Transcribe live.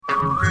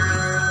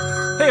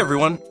Hey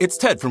everyone, it's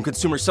Ted from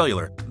Consumer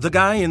Cellular, the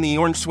guy in the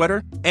orange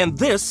sweater, and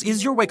this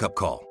is your wake-up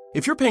call.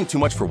 If you're paying too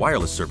much for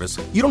wireless service,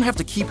 you don't have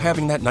to keep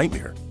having that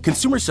nightmare.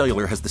 Consumer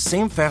Cellular has the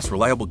same fast,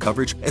 reliable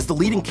coverage as the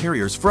leading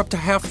carriers for up to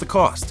half the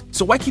cost.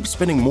 So why keep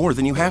spending more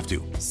than you have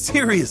to?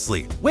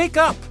 Seriously, wake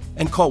up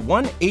and call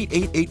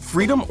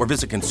 1-888-FREEDOM or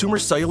visit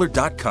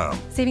consumercellular.com.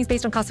 Savings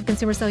based on cost of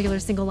Consumer Cellular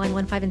single line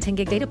 1, 5, and 10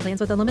 gig data plans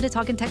with unlimited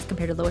talk and text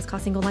compared to lowest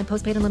cost single line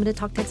postpaid unlimited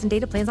talk, text, and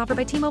data plans offered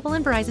by T-Mobile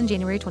and Verizon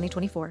January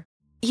 2024.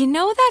 You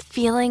know that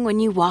feeling when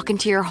you walk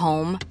into your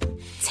home,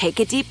 take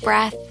a deep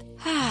breath,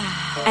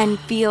 and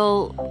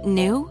feel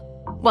new?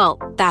 Well,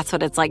 that's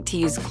what it's like to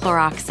use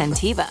Clorox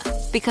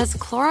Scentiva. Because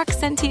Clorox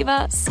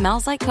Scentiva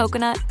smells like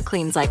coconut,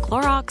 cleans like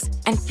Clorox,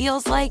 and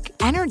feels like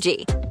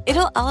energy.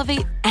 It'll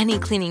elevate any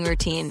cleaning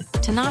routine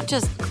to not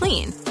just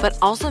clean, but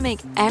also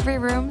make every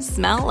room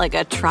smell like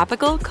a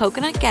tropical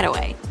coconut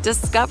getaway.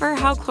 Discover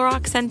how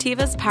Clorox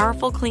Scentiva's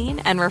powerful clean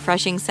and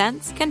refreshing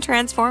scents can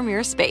transform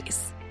your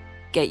space.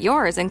 Get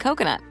yours in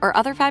coconut or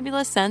other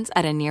fabulous scents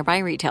at a nearby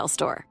retail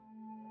store.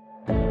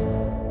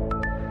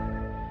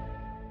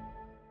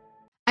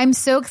 I'm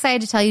so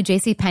excited to tell you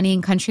JCPenney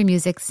and country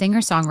music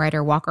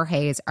singer-songwriter Walker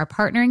Hayes are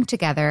partnering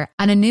together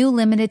on a new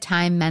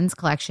limited-time men's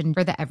collection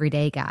for the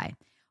everyday guy.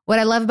 What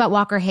I love about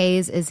Walker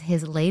Hayes is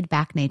his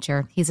laid-back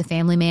nature. He's a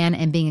family man,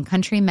 and being a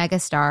country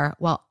megastar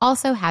while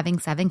also having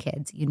 7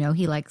 kids, you know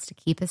he likes to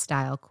keep his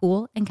style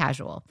cool and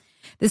casual.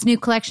 This new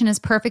collection is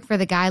perfect for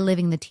the guy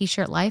living the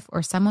t-shirt life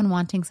or someone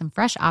wanting some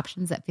fresh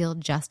options that feel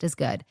just as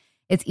good.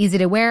 It's easy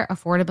to wear,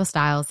 affordable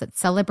styles that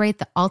celebrate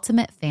the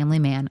ultimate family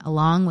man,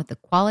 along with the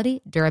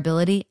quality,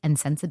 durability, and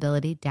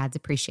sensibility dads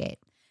appreciate.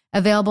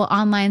 Available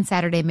online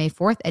Saturday, May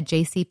 4th at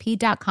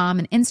jcp.com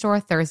and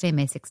in-store Thursday,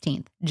 May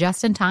 16th.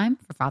 Just in time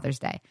for Father's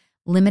Day.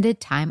 Limited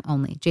time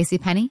only.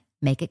 JCPenney,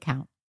 make it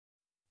count.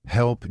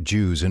 Help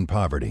Jews in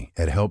poverty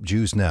at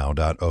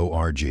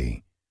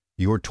helpjewsnow.org.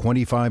 Your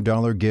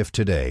 $25 gift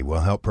today will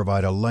help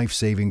provide a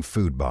life-saving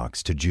food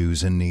box to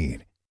Jews in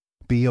need.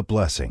 Be a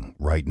blessing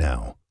right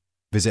now.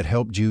 Visit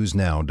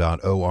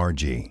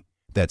helpjewsnow.org.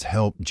 That's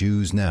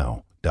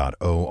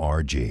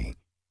helpjewsnow.org.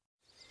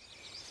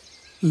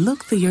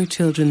 Look through your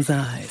children's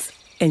eyes,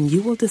 and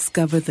you will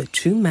discover the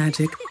true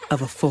magic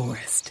of a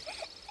forest.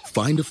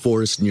 Find a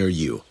forest near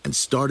you and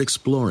start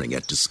exploring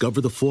at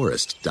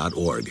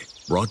discovertheforest.org.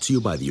 Brought to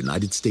you by the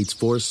United States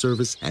Forest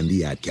Service and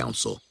the Ad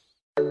Council.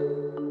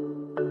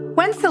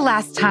 When's the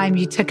last time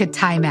you took a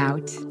time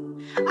out?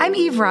 I'm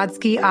Eve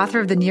Rodsky, author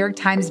of the New York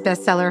Times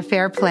bestseller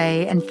Fair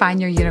Play and Find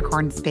Your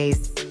Unicorn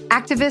Space,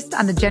 activist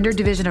on the Gender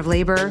Division of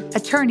Labor,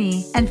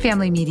 attorney, and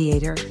family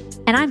mediator.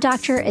 And I'm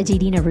Dr.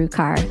 Aditi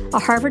Narukar, a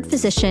Harvard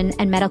physician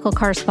and medical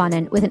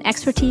correspondent with an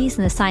expertise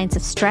in the science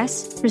of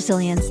stress,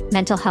 resilience,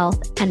 mental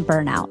health, and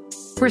burnout.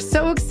 We're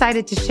so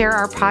excited to share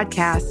our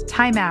podcast,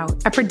 Time Out,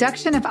 a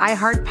production of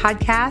iHeart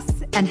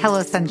Podcasts and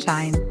Hello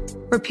Sunshine.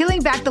 We're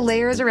peeling back the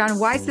layers around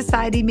why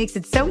society makes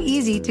it so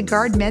easy to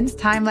guard men's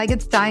time like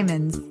it's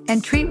diamonds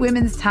and treat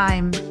women's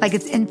time like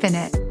it's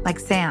infinite, like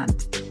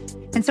sand.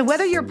 And so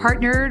whether you're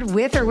partnered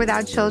with or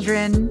without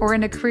children or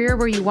in a career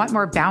where you want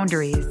more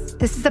boundaries,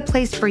 this is a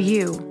place for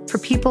you, for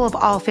people of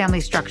all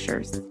family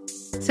structures.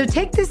 So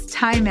take this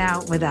time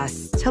out with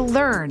us to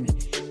learn,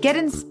 get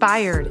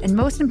inspired, and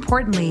most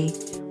importantly,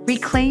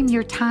 reclaim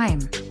your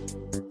time.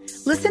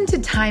 Listen to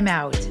Time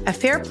Out, a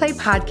Fair Play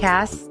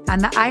podcast on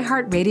the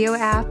iHeartRadio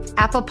app,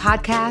 Apple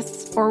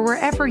Podcasts, or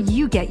wherever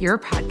you get your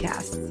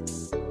podcasts.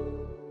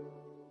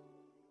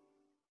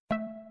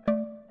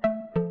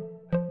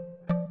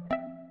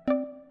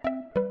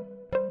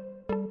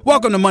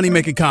 Welcome to Money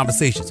Making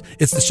Conversations.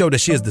 It's the show that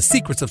shares the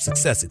secrets of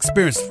success,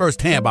 experienced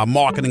firsthand by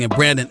marketing and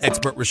branding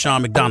expert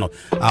Rashawn McDonald.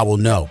 I will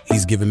know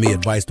he's given me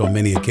advice on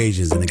many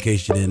occasions, and in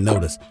case you didn't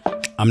notice,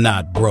 I'm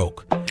not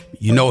broke.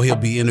 You know he'll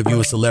be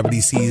interviewing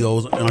celebrity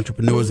CEOs,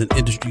 entrepreneurs, and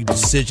industry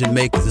decision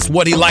makers. It's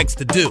what he likes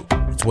to do.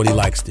 It's what he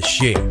likes to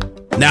share.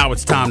 Now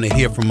it's time to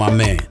hear from my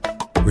man,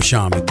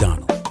 Rashawn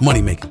McDonald.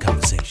 Money Making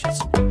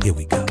Conversations. Here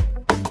we go.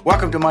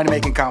 Welcome to Money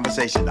Making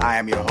Conversations. I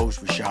am your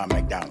host, Rashawn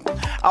McDonald.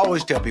 I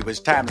always tell people it's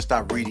time to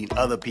stop reading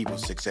other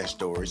people's success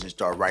stories and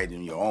start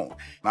writing your own.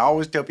 And I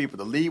always tell people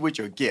to lead with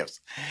your gifts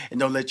and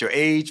don't let your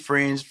age,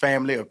 friends,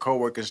 family, or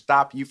coworkers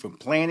stop you from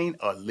planning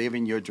or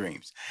living your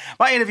dreams.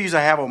 My interviews I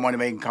have on Money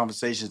Making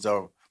Conversations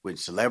are with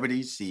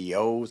celebrities,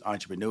 CEOs,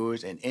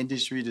 entrepreneurs, and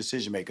industry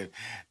decision makers.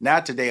 Now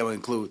today I will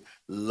include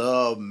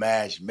love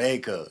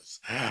matchmakers.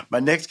 My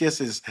next guest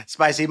is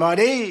Spicy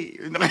Marty.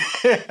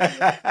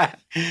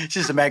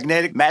 She's a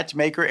magnetic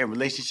matchmaker and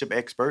relationship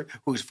expert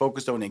who's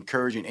focused on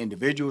encouraging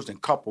individuals and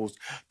couples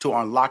to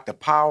unlock the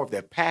power of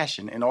their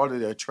passion in order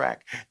to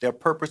attract their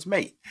purpose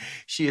mate.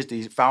 She is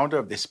the founder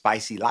of The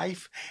Spicy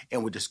Life,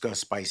 and we'll discuss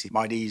Spicy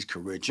Marty's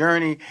career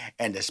journey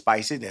and the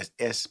Spicy, that's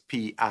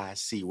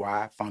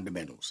S-P-I-C-Y,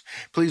 fundamentals.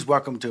 Please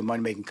welcome to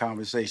Money Making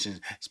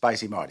Conversations,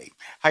 Spicy Marty.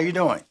 How you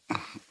doing?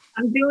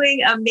 I'm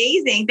doing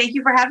amazing. Thank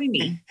you for having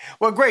me.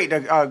 Well, great.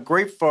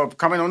 Great for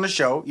coming on the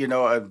show,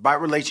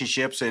 about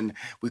relationships. And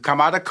we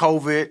come out of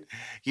COVID.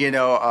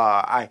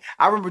 I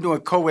remember doing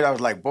COVID. I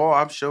was like, boy,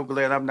 I'm so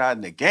glad I'm not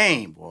in the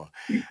game, boy.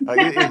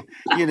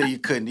 You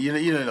couldn't,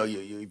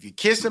 if you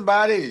kiss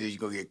somebody, you're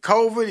going to get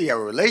COVID. You have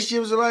a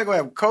relationship with somebody, going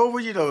to have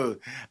COVID.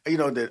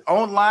 The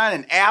online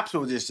and apps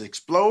were just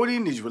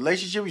exploding. These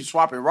relationships, you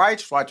swap it right,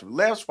 swipe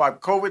left,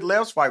 swipe COVID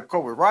left, swipe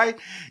COVID right.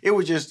 It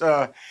was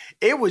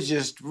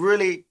just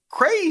really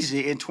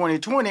crazy in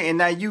 2020. And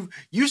now you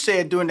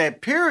said during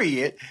that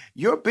period,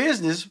 your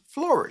business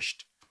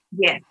flourished.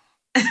 Yeah.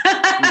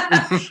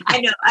 I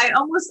know. I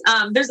almost,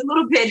 there's a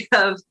little bit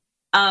of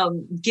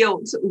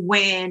guilt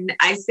when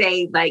I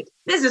say like,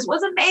 business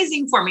was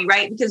amazing for me,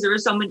 right? Because there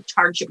was so much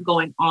hardship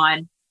going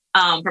on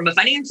from a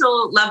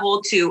financial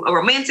level to a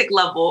romantic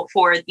level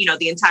for,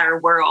 the entire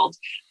world.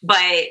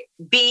 But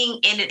being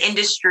in an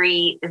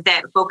industry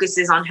that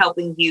focuses on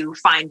helping you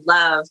find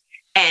love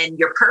and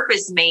your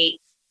purpose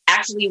mate,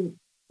 actually,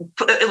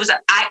 it was an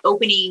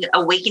eye-opening,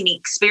 awakening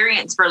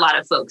experience for a lot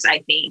of folks, I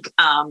think,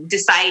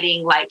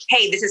 deciding like,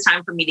 hey, this is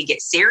time for me to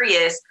get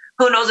serious.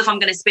 Who knows if I'm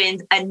going to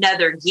spend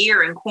another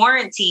year in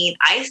quarantine,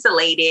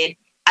 isolated.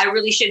 I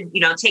really should,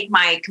 take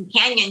my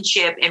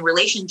companionship and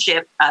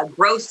relationship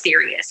growth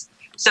serious.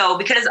 So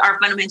because our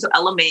fundamental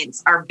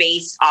elements are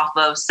based off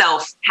of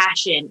self,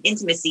 passion,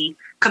 intimacy,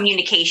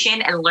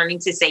 communication, and learning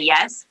to say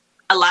yes,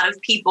 a lot of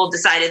people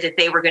decided that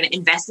they were going to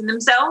invest in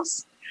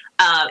themselves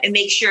and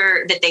make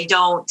sure that they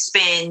don't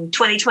spend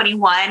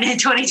 2021 and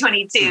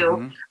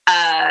 2022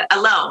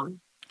 alone.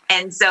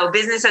 And so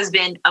business has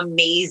been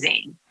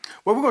amazing.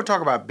 Well, we're going to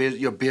talk about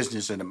your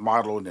business and the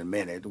model in a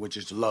minute, which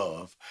is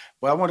love.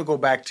 But I want to go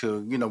back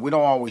to, we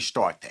don't always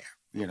start there.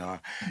 You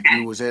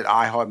was at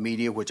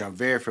iHeartMedia, which I'm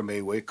very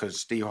familiar with because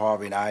Steve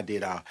Harvey and I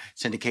did our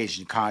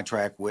syndication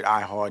contract with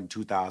iHeart in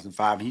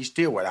 2005, and he's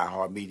still with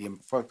iHeartMedia. In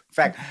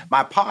fact,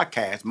 my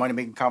podcast, Money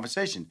Making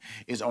Conversation,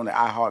 is on the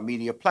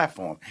iHeartMedia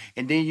platform.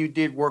 And then you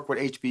did work with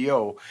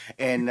HBO.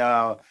 And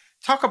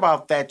talk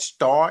about that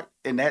start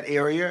in that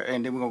area,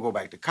 and then we're going to go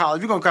back to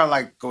college. We're going to kind of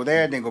like go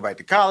there, and then go back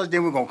to college.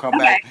 Then we're going to come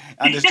back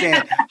and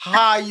understand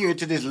how you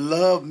into this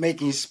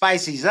love-making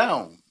spicy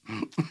zone.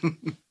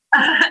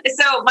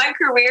 So my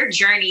career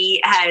journey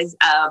has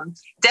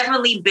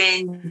definitely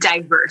been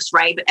diverse,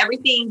 right? But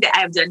everything that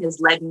I've done has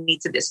led me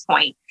to this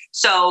point.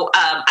 So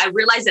I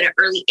realized at an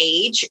early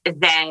age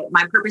that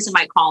my purpose and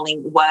my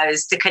calling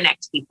was to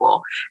connect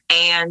people.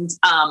 And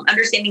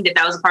understanding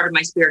that was a part of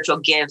my spiritual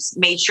gifts,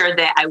 made sure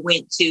that I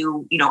went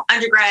to,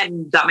 undergrad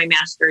and got my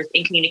master's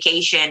in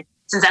communication,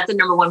 since that's the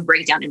number one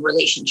breakdown in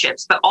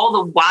relationships. But all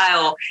the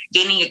while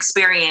gaining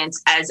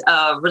experience as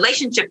a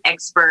relationship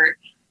expert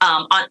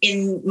on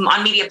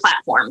media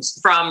platforms,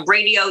 from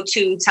radio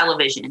to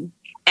television.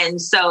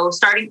 And so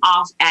starting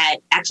off at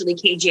actually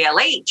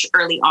KJLH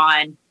early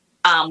on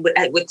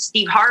with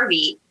Steve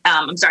Harvey.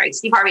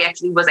 Steve Harvey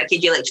actually was at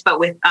KJLH, but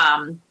with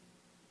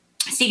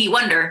Stevie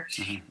Wonder.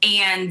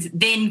 And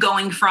then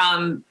going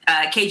from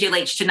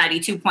KJLH to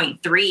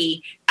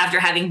 92.3 after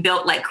having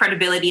built like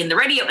credibility in the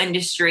radio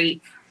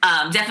industry,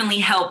 definitely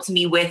helped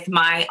me with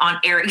my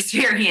on-air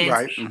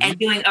experience and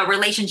doing a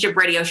relationship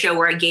radio show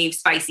where I gave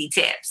spicy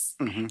tips.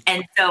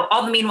 And so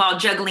all the meanwhile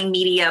juggling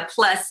media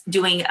plus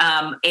doing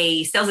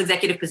a sales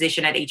executive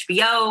position at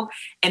HBO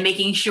and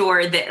making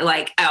sure that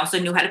like I also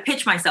knew how to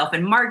pitch myself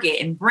and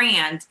market and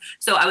brand.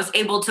 So I was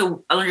able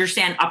to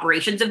understand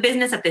operations of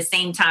business at the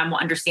same time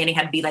while understanding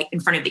how to be like in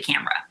front of the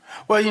camera.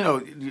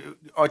 Well,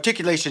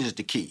 articulation is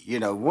the key.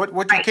 What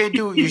you can't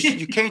do,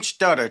 you can't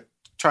stutter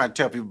trying to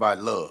tell people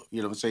about love.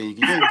 You know what I'm saying?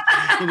 You know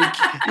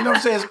what I'm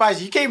saying,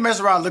 Spicy? You can't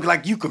mess around looking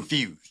like you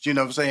confused. You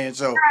know what I'm saying?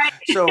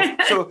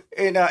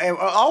 And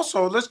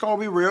also, let's go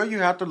be real. You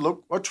have to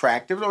look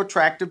attractive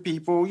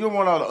people. You don't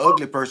want an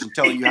ugly person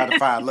telling you how to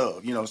find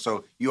love.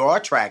 So you are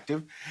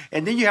attractive.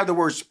 And then you have the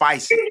word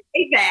spicy.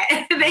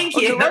 Thank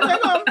you.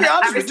 I'll be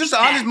honest with you. Just an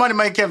honest money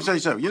man can't tell you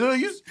something.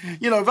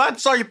 If I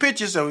saw your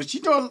picture, so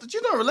she's doing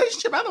a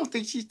relationship, I don't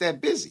think she's that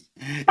busy.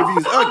 If he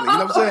was ugly, you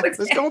know what I'm saying?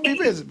 Let's go be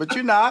busy. But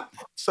you're not.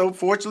 So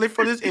fortunately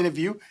for this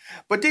interview.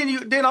 But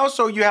then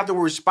also you have the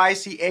word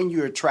spicy and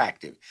you're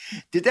attractive.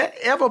 Did that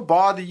ever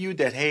bother you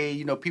that,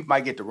 hey, people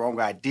might get the wrong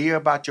idea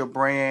about your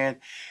brand,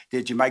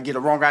 that you might get a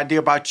wrong idea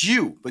about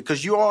you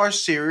because you are a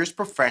serious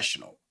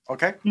professional,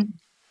 okay?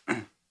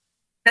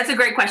 That's a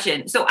great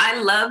question. So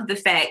I love the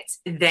fact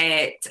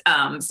that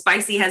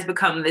spicy has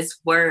become this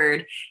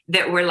word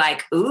that we're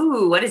like,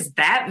 ooh, what does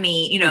that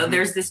mean?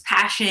 There's this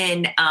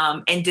passion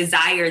and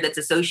desire that's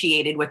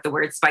associated with the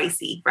word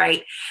spicy,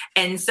 right?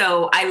 And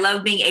so I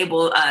love being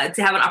able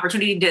to have an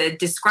opportunity to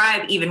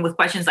describe, even with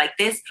questions like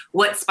this,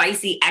 what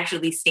spicy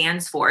actually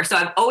stands for. So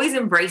I've always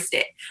embraced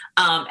it.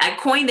 I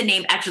coined the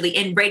name actually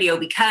in radio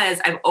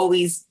because I've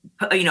always,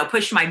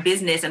 pushed my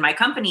business and my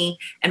company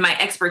and my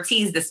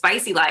expertise, the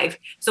Spicy Life.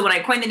 So when I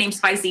coined the name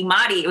Spicy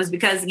Madi, it was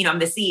because, I'm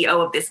the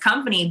CEO of this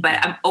company,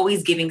 but I'm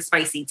always giving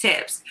spicy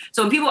tips.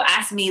 So when people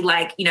ask me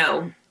like,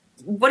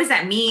 what does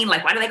that mean?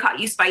 Like, why do they call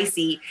you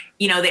spicy?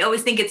 You know, they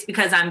always think it's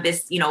because I'm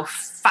this, you know,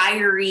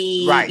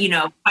 fiery, right. you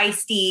know,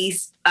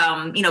 feisty,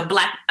 you know,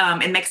 Black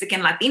and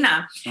Mexican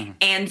Latina. Mm-hmm.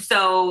 And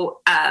so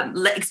I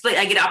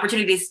get an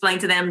opportunity to explain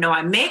to them, no,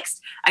 I'm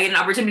mixed. I get an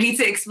opportunity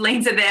to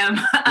explain to them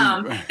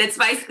that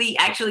spicy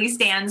actually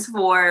stands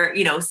for,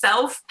 you know,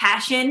 self,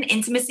 passion,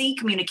 intimacy,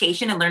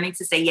 communication, and learning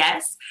to say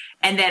yes.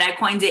 And that I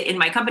coined it in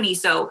my company.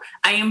 So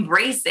I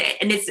embrace it.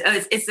 And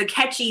it's a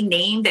catchy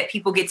name that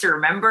people get to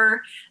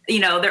remember. You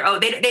know,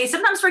 they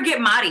sometimes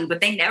forget Mari, but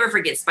they never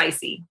forget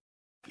spicy.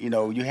 You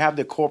know, you have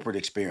the corporate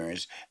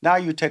experience. Now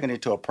you're taking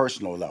it to a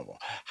personal level.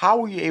 How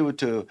were you able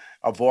to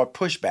avoid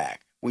pushback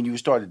when you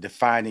started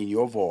defining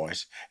your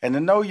voice? And I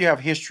know you have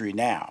history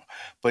now,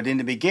 but in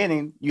the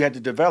beginning, you had to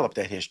develop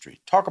that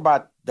history. Talk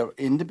about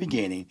in the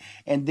beginning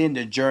and then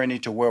the journey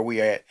to where we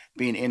are at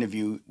being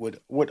interviewed with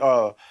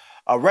a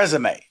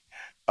resume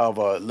of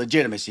a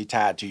legitimacy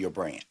tied to your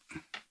brand.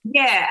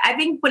 Yeah, I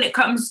think when it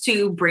comes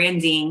to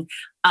branding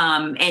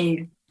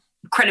and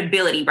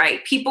credibility,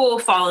 right? People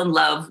fall in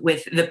love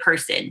with the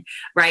person,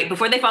 right?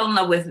 Before they fall in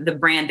love with the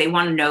brand, they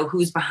want to know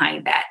who's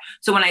behind that.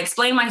 So when I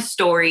explain my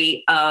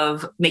story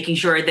of making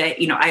sure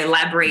that, you know, I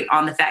elaborate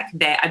on the fact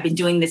that I've been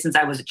doing this since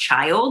I was a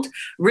child,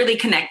 really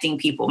connecting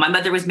people. My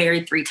mother was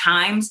married 3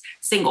 times,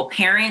 single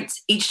parent.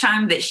 Each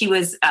time that she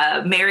was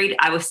married,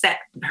 I would set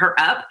her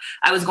up.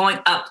 I was going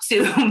up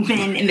to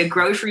men in the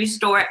grocery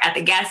store, at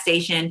the gas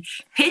station,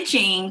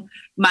 pitching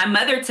my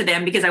mother to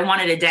them because I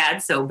wanted a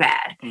dad so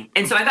bad.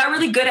 And so I got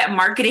really good at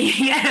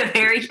marketing at a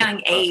very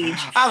young age.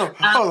 Hold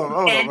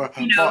on.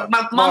 You know,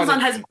 my mom's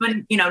on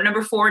husband, you know,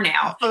 number 4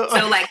 now.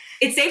 So like,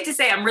 it's safe to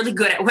say I'm really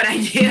good at what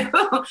I do,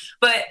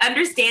 but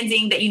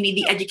understanding that you need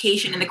the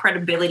education and the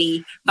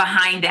credibility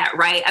behind that,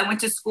 right? I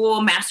went to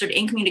school, mastered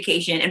in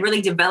communication, and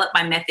really developed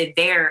my method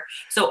there.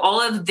 So all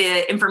of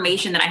the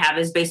information that I have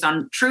is based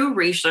on true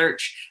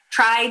research,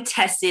 tried,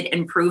 tested,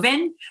 and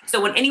proven. So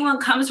when anyone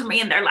comes from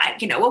me and they're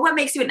like, you know, well, what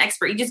makes you an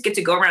expert? You just get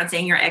to go around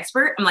saying you're an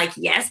expert. I'm like,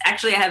 yes,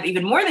 actually, I have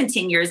even more than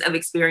 10 years of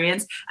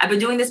experience. I've been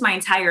doing this my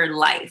entire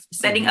life,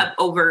 setting up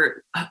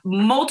over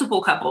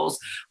multiple couples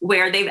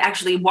where they've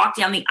actually walked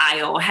down the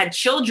aisle, had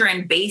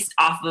children based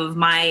off of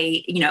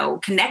my, you know,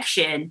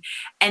 connection,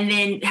 and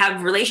then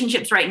have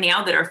relationships right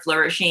now that are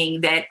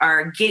flourishing, that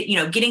are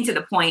getting to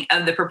the point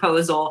of the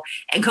proposal,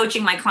 and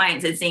coaching my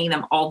clients and seeing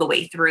them all the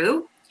way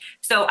through.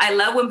 So I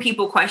love when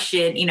people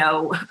question, you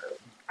know,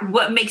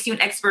 what makes you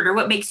an expert or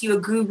what makes you a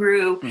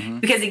guru,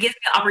 because it gives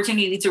me the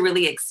opportunity to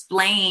really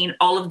explain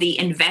all of the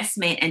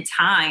investment and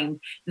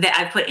time that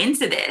I've put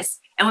into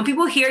this. And when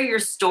people hear your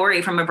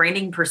story from a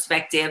branding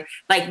perspective,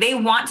 like, they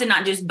want to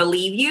not just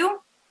believe you,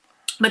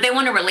 but they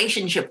want a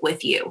relationship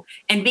with you.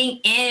 And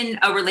being in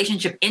a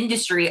relationship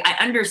industry, I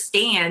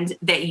understand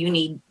that you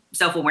need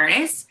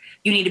self-awareness.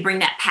 You need to bring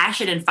that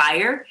passion and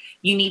fire.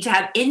 You need to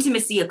have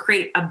intimacy,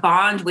 create a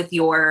bond with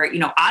your, you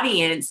know,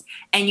 audience,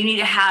 and you need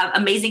to have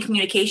amazing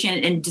communication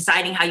in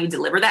deciding how you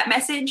deliver that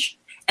message.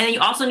 And then you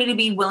also need to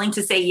be willing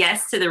to say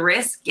yes to the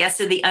risk, yes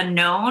to the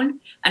unknown,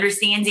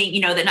 understanding,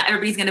 you know, that not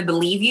everybody's going to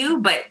believe you,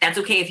 but that's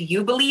okay. If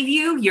you believe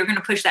you're going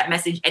to push that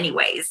message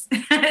anyways.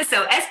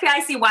 So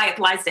SPICY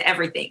applies to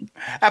everything.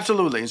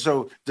 Absolutely.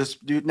 So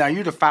now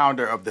you're the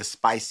founder of The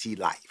Spicy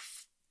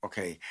Life.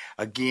 Okay.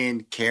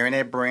 Again, carrying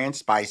that brand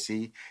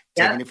spicy,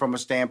 taking it from a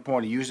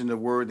standpoint of using the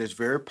word that's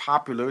very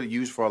popular,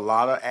 used for a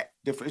lot of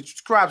different, it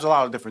describes a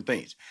lot of different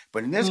things.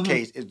 But in this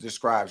case, it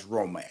describes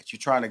romance. You're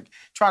trying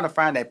to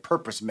find that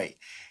purpose mate.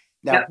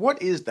 Now,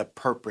 what is the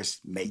purpose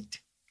mate?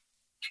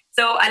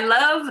 So I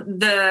love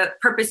the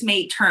purpose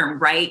mate term,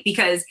 right?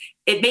 Because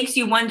it makes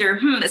you wonder,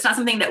 it's not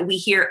something that we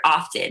hear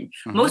often.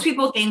 Most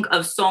people think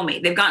of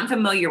soulmate. They've gotten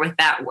familiar with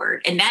that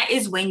word. And that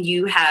is when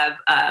you have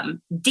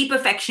deep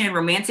affection,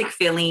 romantic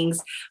feelings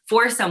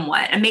for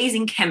someone,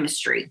 amazing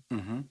chemistry.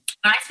 When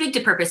I speak to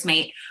purpose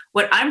mate,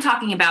 what I'm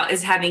talking about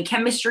is having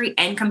chemistry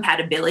and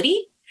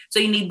compatibility. So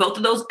you need both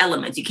of those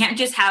elements. You can't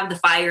just have the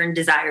fire and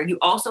desire. You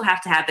also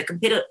have to have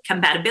the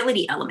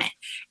compatibility element.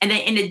 And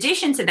then in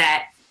addition to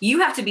that, you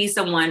have to be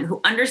someone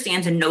who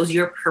understands and knows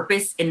your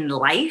purpose in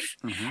life,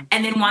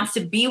 and then wants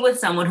to be with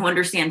someone who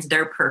understands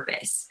their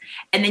purpose.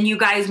 And then you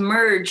guys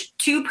merge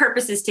 2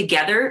 purposes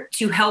together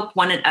to help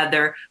one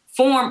another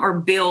form or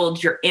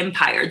build your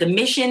empire. The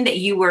mission that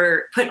you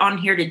were put on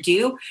here to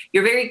do,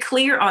 you're very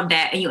clear on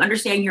that, and you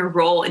understand your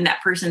role in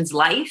that person's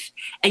life,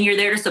 and you're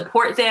there to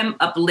support them,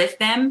 uplift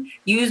them,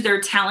 use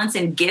their talents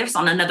and gifts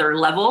on another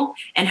level,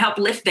 and help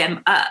lift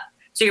them up.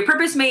 So your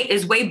purpose mate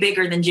is way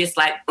bigger than just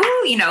like,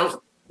 ooh, you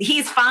know,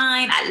 he's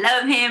fine, I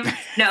love him.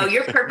 No,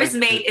 your purpose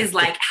mate is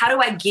like, how do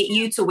I get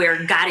you to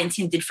where God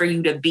intended for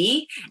you to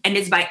be? And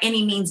it's by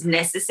any means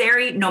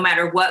necessary, no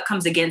matter what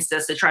comes against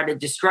us to try to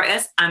destroy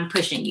us, I'm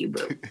pushing you,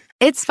 boo.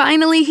 It's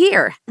finally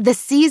here, the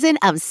season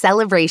of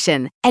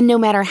celebration. And no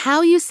matter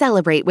how you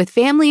celebrate with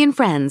family and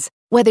friends,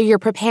 whether you're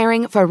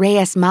preparing for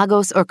Reyes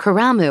Magos or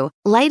Karamu,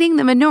 lighting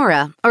the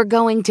menorah, or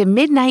going to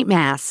midnight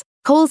mass,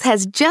 Kohl's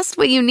has just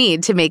what you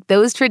need to make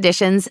those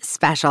traditions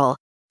special.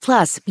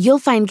 Plus, you'll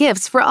find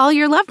gifts for all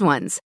your loved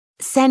ones.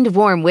 Send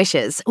warm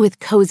wishes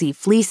with cozy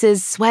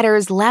fleeces,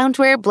 sweaters,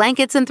 loungewear,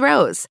 blankets, and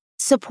throws.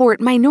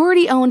 Support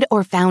minority-owned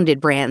or founded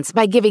brands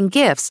by giving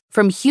gifts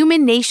from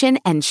Human Nation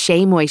and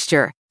Shea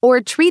Moisture.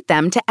 Or treat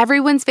them to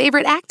everyone's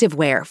favorite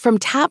activewear from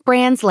top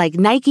brands like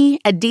Nike,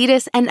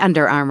 Adidas, and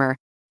Under Armour.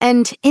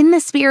 And in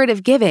the spirit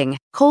of giving,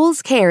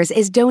 Kohl's Cares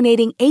is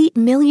donating $8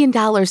 million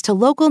to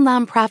local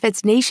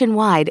nonprofits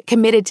nationwide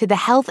committed to the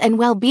health and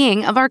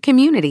well-being of our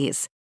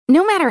communities.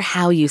 No matter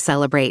how you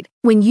celebrate,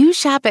 when you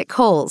shop at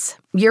Kohl's,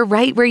 you're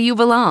right where you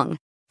belong.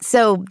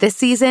 So this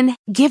season,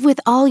 give with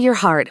all your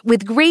heart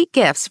with great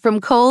gifts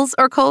from Kohl's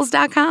or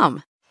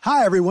Kohls.com.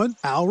 Hi, everyone.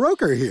 Al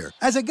Roker here.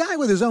 As a guy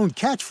with his own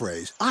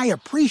catchphrase, I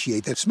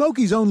appreciate that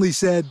Smokey's only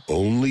said,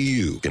 "Only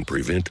you can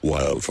prevent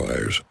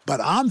wildfires." But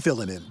I'm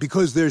filling in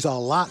because there's a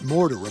lot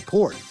more to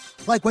report.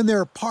 Like when there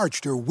are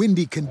parched or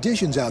windy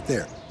conditions out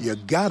there, you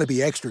gotta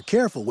be extra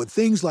careful with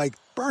things like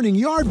burning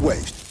yard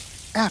waste.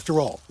 After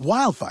all,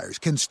 wildfires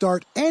can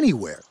start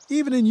anywhere,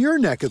 even in your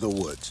neck of the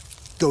woods.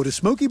 Go to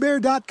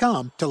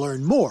SmokeyBear.com to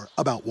learn more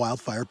about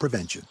wildfire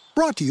prevention.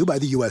 Brought to you by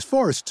the U.S.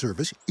 Forest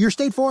Service, your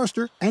state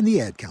forester, and the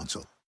Ad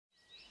Council.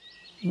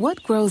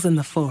 What grows in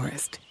the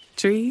forest?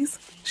 Trees?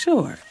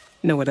 Sure.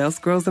 Know what else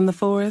grows in the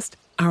forest?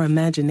 Our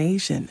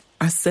imagination,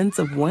 our sense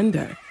of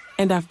wonder,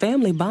 and our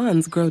family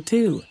bonds grow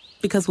too.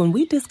 Because when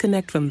we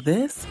disconnect from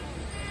this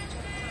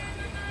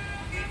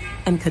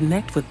and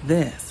connect with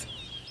this,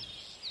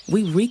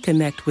 we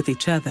reconnect with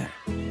each other.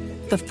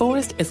 The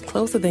forest is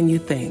closer than you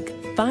think.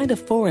 Find a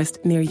forest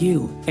near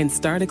you and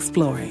start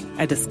exploring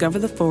at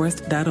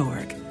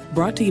discovertheforest.org.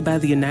 Brought to you by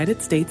the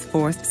United States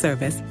Forest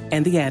Service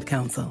and the Ad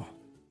Council.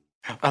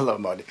 I love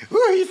Marty.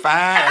 Ooh, he's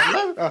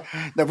fine.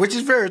 Now, which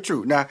is very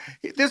true. Now,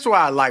 this is why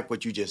I like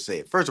what you just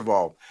said. First of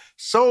all,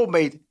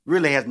 soulmate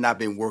really has not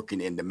been working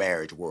in the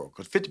marriage world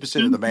because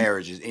 50% of the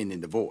marriage is in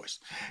divorce.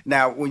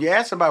 Now, when you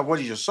ask somebody what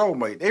is your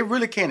soulmate, they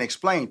really can't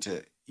explain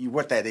to you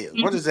what that is.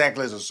 What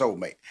exactly is a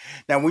soulmate?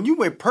 Now, when you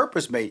went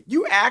purpose mate,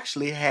 you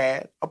actually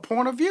had a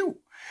point of view.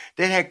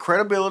 They had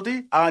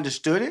credibility. I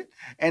understood it,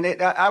 and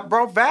I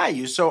brought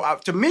value. So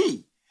to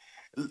me,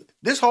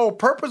 this whole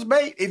purpose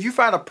mate, if you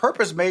find a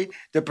purpose mate,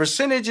 the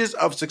percentages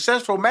of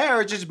successful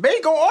marriages may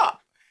go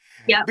up.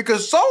 Yeah.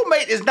 Because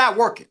soulmate is not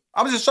working.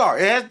 I'm just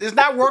sorry. It's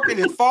not working.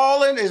 It's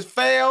fallen. It's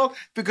failed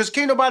because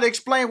can't nobody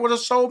explain what a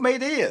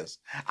soulmate is.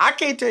 I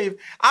can't tell you.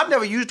 I've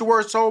never used the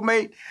word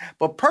soulmate,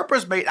 but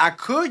purpose mate I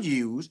could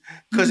use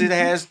because it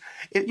has,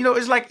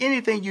 it's like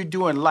anything you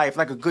do in life,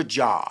 like a good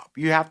job.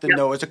 You have to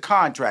know it's a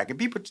contract. And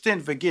people tend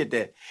to forget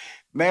that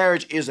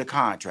marriage is a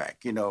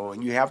contract,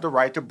 and you have the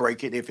right to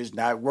break it if it's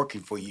not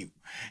working for you.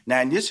 Now,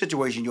 in this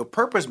situation, your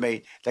purpose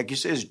mate, like you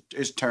said,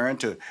 is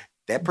turned to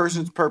that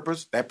person's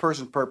purpose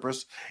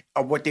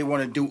of what they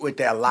want to do with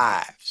their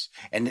lives.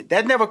 And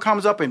that never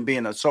comes up in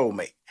being a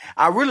soulmate.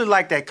 I really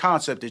like that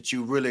concept that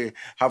you really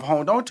have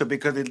honed on to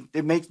because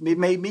it made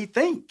me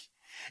think.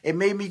 It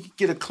made me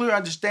get a clear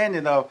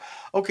understanding of,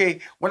 okay,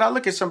 when I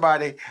look at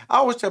somebody, I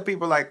always tell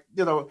people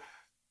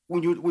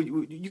when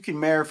you can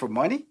marry for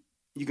money,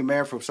 you can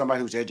marry for somebody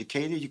who's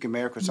educated. You can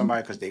marry for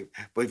somebody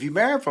but if you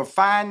marry for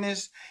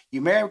fineness, you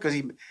marry because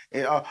he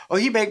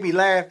make me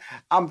laugh.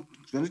 I'm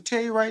going to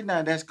tell you right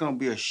now, that's going to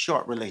be a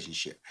short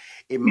relationship.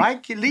 It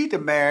might lead to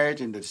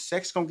marriage and the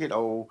sex going to get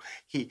old.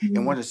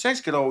 And when the sex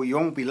get old, you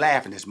won't be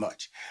laughing as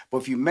much. But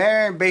if you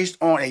marry based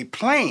on a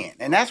plan,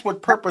 and that's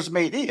what purpose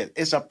mate is.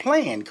 It's a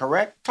plan,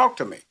 correct? Talk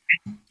to me.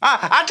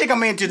 I think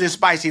I'm into this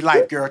spicy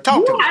life, girl.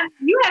 Talk to me.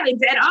 You have it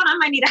dead on. I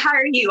might need to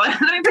hire you.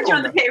 Let me put you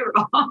on the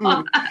payroll.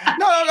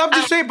 No, I'm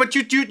just saying, but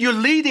you're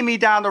leading me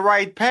down the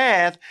right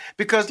path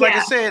because, like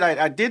I said,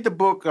 I did the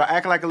book,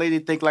 Act Like a Lady,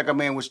 Think Like a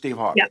Man with Steve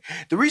Harvey. Yep.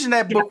 The reason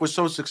that book was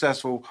so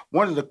successful,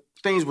 one of the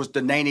things was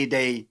the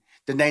 90-day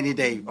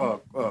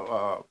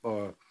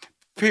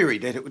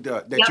period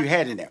that you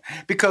had in there.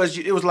 Because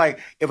it was like,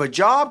 if a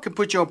job can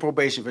put you on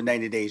probation for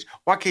 90 days,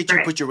 why can't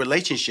you put your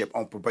relationship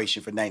on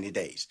probation for 90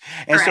 days?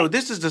 And so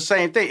this is the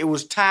same thing. It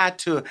was tied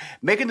to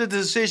making the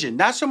decision,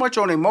 not so much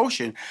on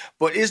emotion,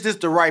 but is this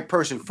the right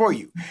person for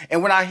you?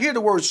 And when I hear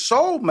the word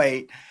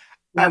soulmate,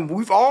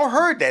 we've all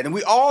heard that, and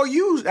we all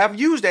have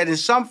used that in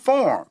some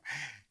form.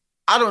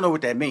 I don't know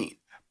what that means,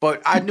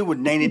 but I knew what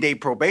 90-day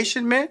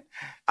probation meant.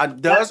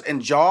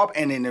 In job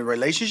and in a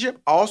relationship,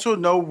 also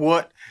know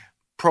what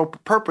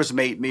purpose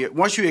made me.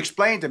 Once you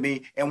explain to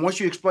me, and once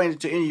you explain it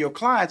to any of your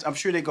clients, I'm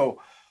sure they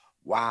go,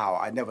 wow,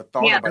 I never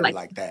thought about it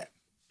like that.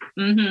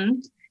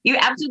 Mm-hmm. You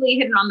absolutely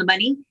hit it on the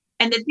money.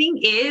 And the thing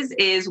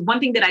is one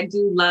thing that I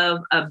do love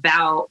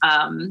about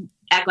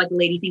Act Like a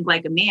Lady, Think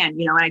Like a Man,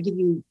 and I give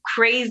you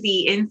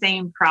crazy,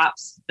 insane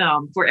props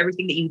for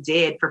everything that you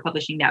did for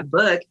publishing that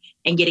book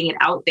and getting it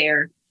out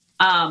there,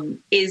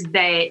 is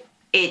that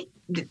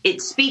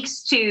it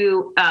speaks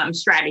to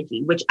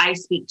strategy, which I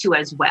speak to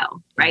as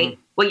well, right?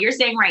 Mm-hmm. What you're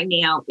saying right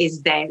now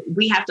is that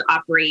we have to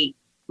operate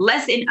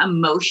less in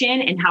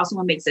emotion and how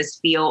someone makes us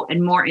feel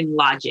and more in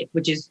logic,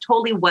 which is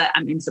totally what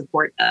I'm in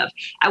support of.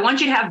 I want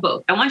you to have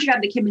both. I want you to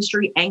have the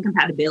chemistry and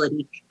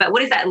compatibility. But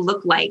what does that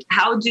look like?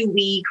 How do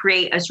we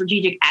create a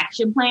strategic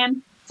action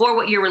plan for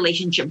what your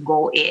relationship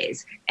goal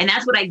is. And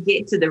that's what I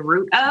get to the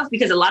root of,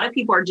 because a lot of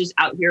people are just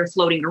out here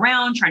floating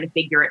around trying to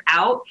figure it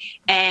out.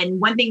 And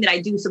one thing that I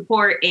do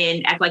support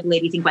in Act Like a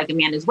Lady, Think Like a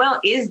Man as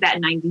well is that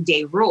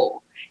 90-day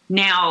rule.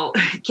 Now,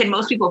 can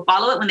most people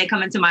follow it when they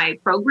come into my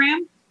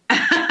program?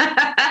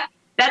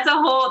 That's a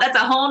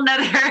whole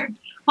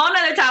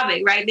nother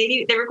topic, right?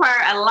 They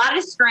require a lot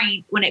of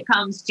strength when it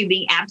comes to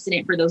being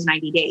abstinent for those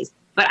 90 days.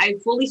 But I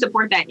fully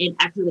support that and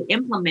actually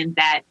implement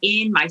that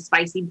in my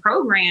spicy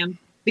program,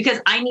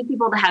 because I need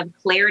people to have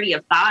clarity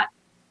of thought.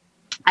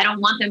 I don't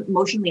want them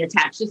emotionally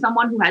attached to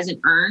someone who hasn't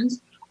earned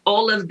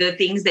all of the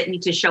things that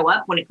need to show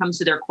up when it comes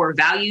to their core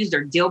values,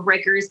 their deal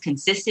breakers,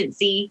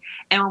 consistency.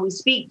 And when we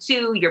speak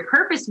to your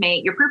purpose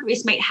mate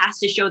has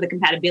to show the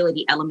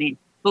compatibility element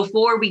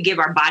before we give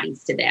our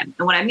bodies to them.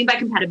 And what I mean by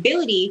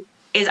compatibility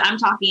is I'm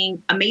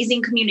talking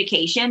amazing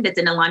communication that's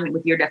in alignment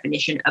with your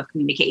definition of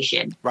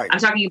communication. Right. I'm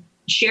talking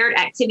shared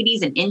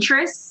activities and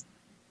interests.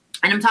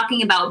 And I'm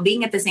talking about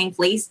being at the same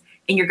place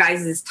in your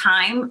guys'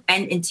 time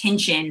and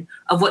intention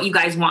of what you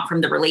guys want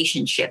from the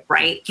relationship,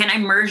 right? Can I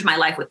merge my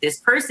life with this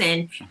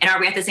person? And are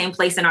we at the same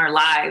place in our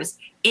lives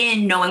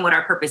in knowing what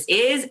our purpose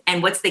is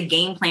and what's the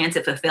game plan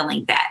to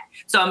fulfilling that?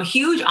 So I'm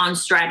huge on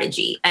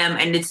strategy.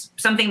 And it's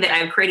something that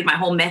I've created my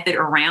whole method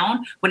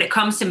around when it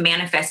comes to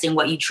manifesting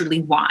what you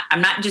truly want.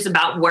 I'm not just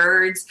about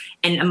words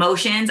and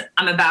emotions.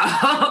 I'm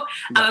about,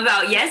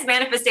 yes,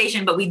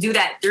 manifestation, but we do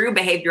that through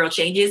behavioral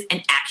changes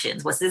and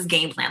actions. What's this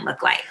game plan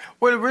look like?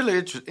 Well, really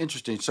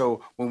interesting.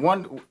 So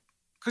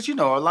because a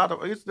lot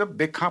of the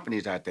big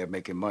companies out there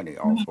making money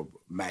off of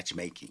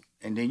matchmaking,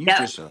 and then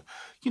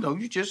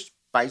you just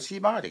spicy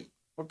body.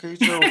 Okay,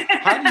 so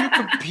how do you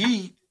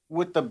compete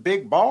with the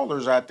big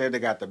ballers out there? They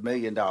got the $1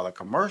 million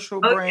commercial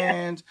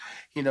brands.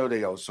 Yeah.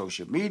 They on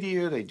social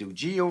media. They do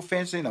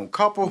geofencing on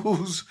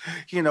couples.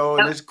 And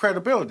it's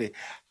credibility.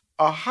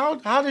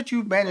 How did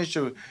you manage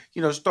to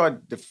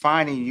start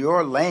defining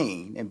your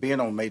lane and being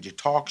on major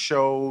talk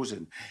shows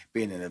and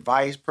being an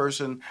advice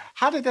person?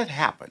 How did that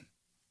happen?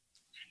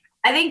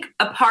 I think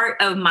a part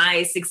of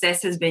my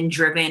success has been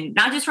driven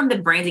not just from the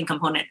branding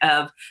component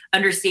of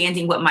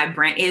understanding what my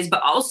brand is,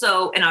 but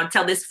also, and I'll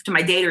tell this to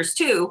my daters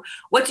too,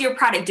 what's your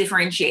product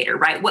differentiator,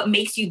 right? What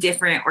makes you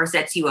different or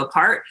sets you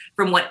apart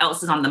from what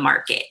else is on the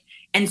market?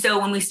 And so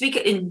when we speak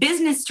in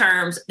business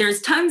terms,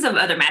 there's tons of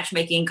other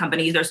matchmaking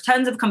companies. There's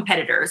tons of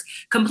competitors.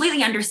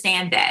 Completely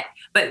understand that.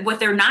 But what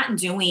they're not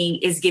doing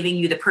is giving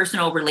you the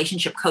personal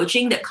relationship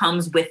coaching that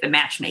comes with the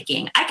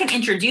matchmaking. I can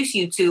introduce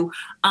you to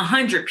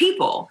 100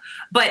 people,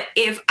 but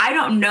if I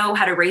don't know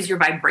how to raise your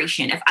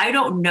vibration, if I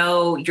don't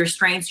know your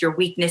strengths, your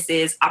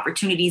weaknesses,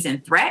 opportunities,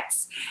 and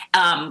threats,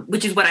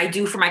 which is what I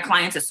do for my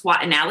clients, a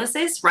SWOT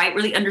analysis, right?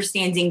 Really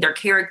understanding their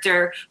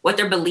character, what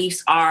their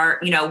beliefs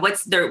are,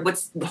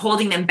 what's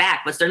holding them back,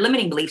 what's their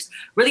limiting beliefs,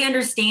 really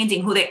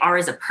understanding who they are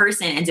as a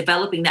person and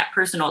developing that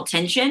personal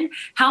attention.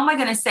 How am I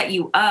going to set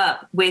you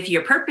up with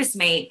your purpose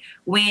mate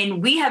when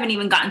we haven't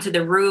even gotten to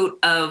the root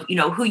of,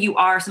 who you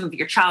are, some of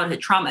your childhood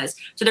traumas?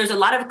 So there's a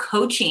lot of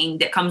coaching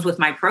that comes with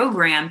my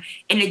program.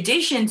 In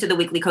addition to the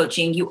weekly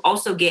coaching, you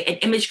also get an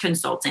image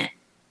consultant.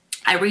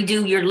 I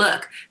redo your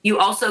look. You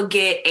also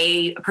get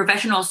a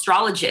professional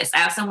astrologist. I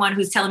have someone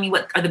who's telling me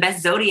what are the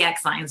best zodiac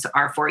signs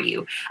are for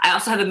you. I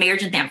also have a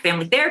marriage and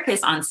family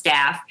therapist on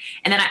staff.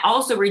 And then I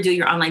also redo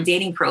your online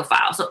dating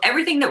profile. So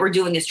everything that we're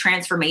doing is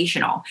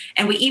transformational.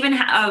 And we even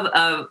have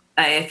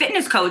a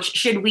fitness coach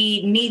should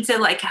we need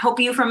to help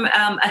you from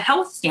a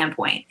health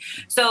standpoint.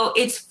 So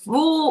it's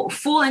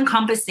full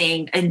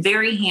encompassing and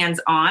very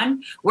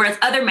hands-on, whereas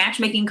other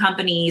matchmaking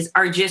companies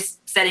are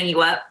just setting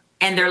you up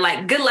and they're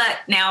like, good luck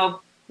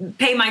now.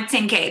 Pay my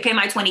 10K, pay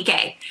my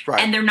 20K. Right.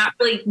 And they're not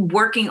really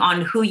working on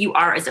who you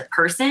are as a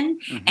person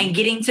and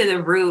getting to the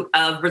root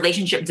of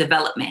relationship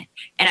development.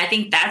 And I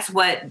think that's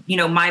what,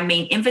 my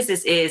main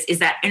emphasis is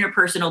that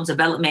interpersonal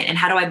development and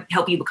how do I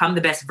help you become the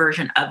best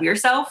version of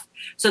yourself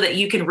so that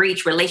you can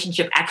reach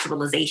relationship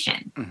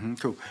actualization. Mm-hmm.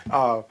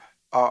 Cool.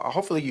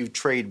 Hopefully you've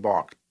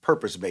trademarked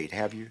Purpose Mate,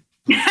 have you?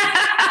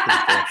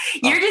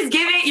 You're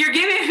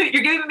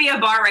giving me a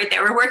bar right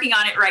there. We're working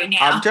on it right now.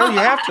 I'm telling you,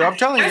 I'm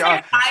telling you.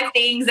 There's 5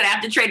 things that I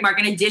have to trademark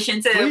in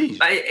addition to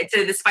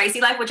the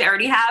spicy life, which I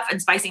already have, and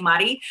spicy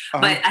Madi.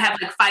 But I have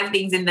 5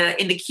 things in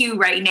the queue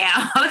right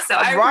now. So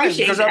I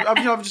appreciate because that.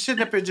 I'm just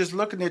sitting up here just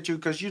looking at you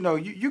because you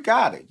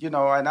got it. And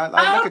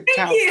I look at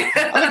talent.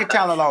 I look at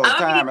talent all the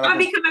time. I'll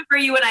be coming for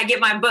you when I get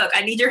my book.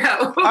 I need your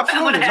help.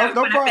 Absolutely,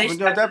 no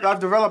problem. I've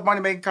developed Money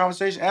Making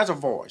Conversation as a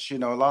voice. A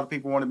lot of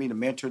people wanted me to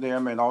mentor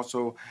them and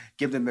also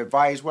give them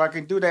advice. Well, I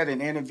can do that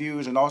in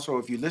interviews, and also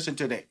if you listen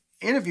to the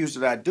interviews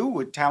that I do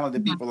with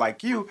talented people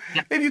like you,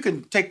 maybe you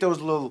can take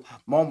those little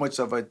moments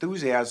of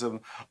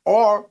enthusiasm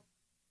or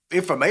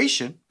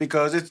information,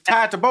 because it's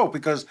tied to both.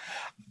 Because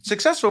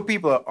successful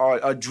people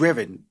are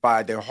driven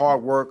by their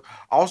hard work,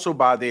 also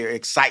by their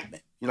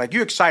excitement.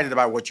 You're excited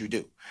about what you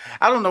do.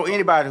 I don't know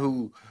anybody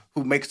who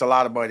who makes a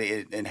lot of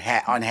money and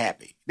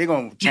unhappy. They're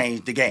going to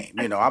change the game.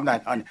 You know, I'm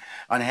not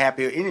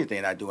unhappy with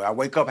anything I do. I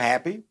wake up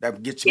happy.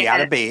 That gets me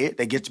out of bed.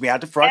 That gets me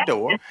out the front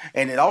door.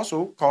 And it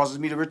also causes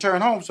me to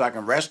return home so I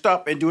can rest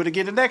up and do it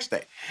again the next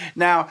day.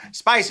 Now,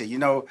 Spicy, you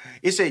know,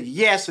 it said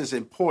yes is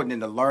important in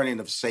the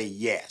learning of say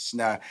yes.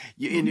 Now,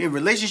 in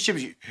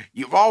relationships,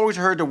 you've always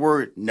heard the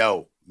word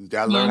no. You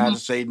got to learn how to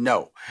say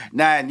no.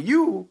 Now, and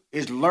you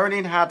is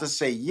learning how to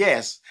say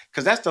yes,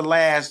 because that's the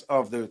last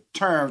of the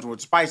terms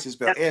with Spicy is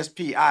spelled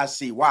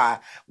S-P-I-C-Y.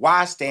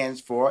 Y stands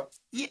for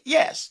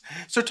yes.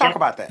 So talk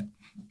about that.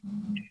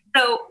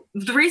 So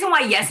the reason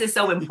why yes is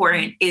so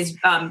important is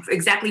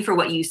exactly for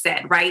what you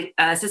said, right?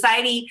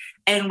 Society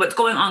and what's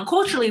going on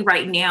culturally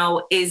right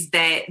now is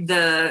that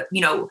the,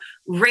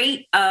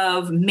 rate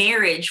of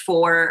marriage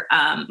for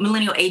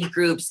millennial age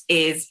groups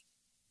is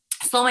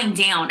slowing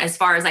down as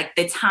far as like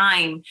the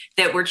time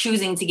that we're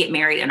choosing to get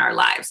married in our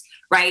lives,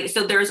 right?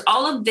 So there's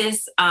all of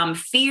this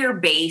fear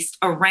based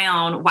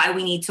around why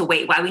we need to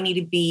wait, why we need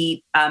to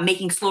be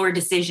making slower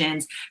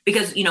decisions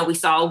because, we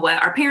saw what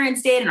our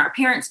parents did and our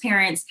parents'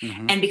 parents.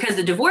 And because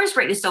the divorce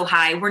rate is so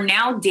high, we're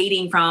now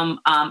dating from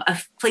a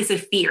place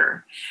of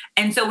fear.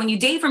 And so when you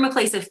date from a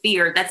place of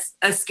fear, that's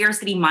a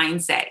scarcity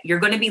mindset. You're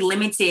going to be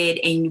limited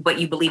in what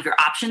you believe your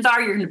options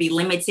are. You're going to be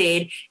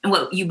limited in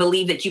what you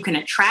believe that you can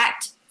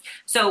attract.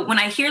 So when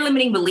I hear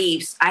limiting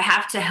beliefs, I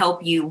have to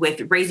help you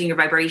with raising your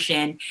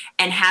vibration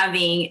and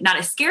having not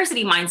a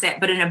scarcity mindset,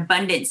 but an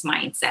abundance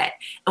mindset.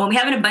 And when we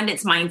have an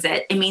abundance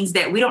mindset, it means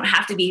that we don't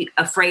have to be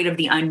afraid of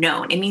the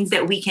unknown. It means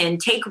that we can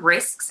take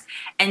risks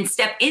and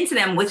step into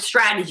them with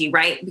strategy,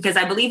 right? Because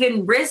I believe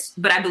in risk,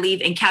 but I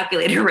believe in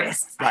calculated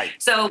risks. Right.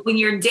 So when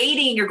you're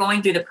dating, you're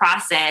going through the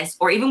process,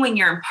 or even when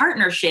you're in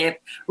partnership,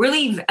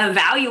 really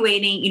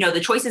evaluating, the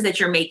choices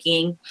that you're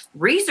making,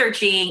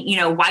 researching,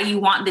 why you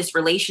want this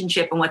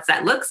relationship and what's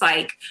that looks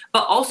like,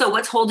 but also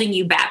what's holding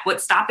you back,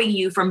 what's stopping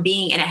you from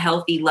being in a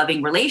healthy,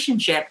 loving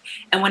relationship.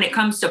 And when it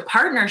comes to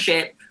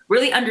partnership,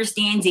 really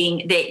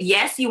understanding that,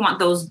 yes, you want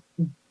those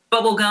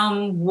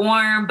bubblegum,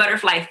 warm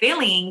butterfly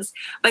feelings,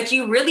 but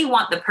you really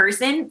want the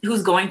person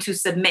who's going to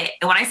submit.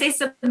 And when I say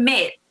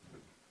submit,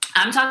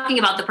 I'm talking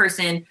about the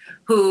person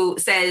who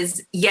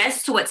says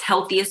yes to what's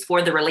healthiest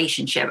for the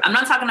relationship. I'm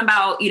not talking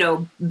about,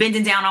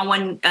 bending down on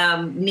one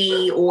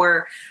knee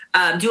or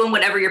doing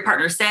whatever your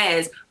partner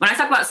says. When I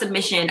talk about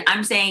submission,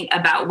 I'm saying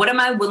about what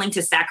am I willing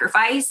to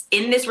sacrifice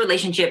in this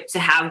relationship to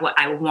have what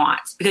I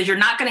want? Because you're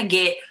not going to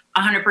get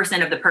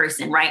 100% of the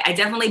person, right? I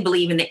definitely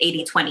believe in the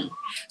 80-20.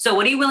 So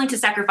what are you willing to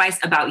sacrifice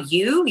about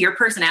you, your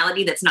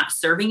personality that's not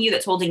serving you,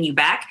 that's holding you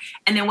back?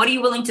 And then what are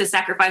you willing to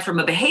sacrifice from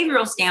a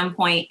behavioral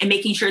standpoint and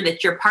making sure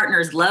that your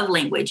partner's love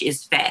language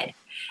is fed?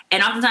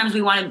 And oftentimes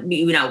we want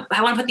to,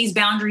 I want to put these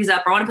boundaries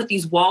up, or I want to put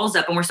these walls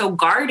up, and we're so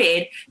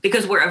guarded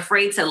because we're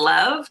afraid to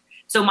love.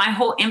 So my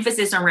whole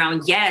emphasis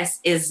around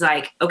yes is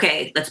like,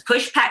 okay, let's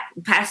push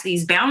past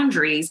these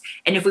boundaries.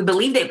 And if we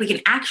believe that we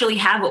can actually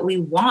have what we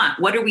want,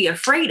 what are we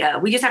afraid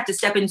of? We just have to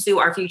step into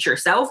our future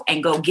self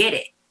and go get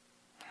it.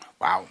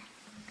 Wow.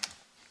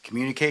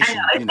 Communication.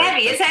 I know,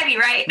 it's heavy,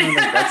 right?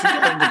 That's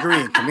a degree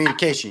in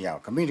communication, y'all.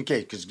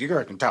 Communicate, because your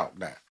girl can talk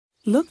now.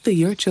 Look through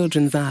your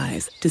children's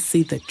eyes to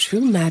see the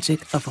true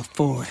magic of a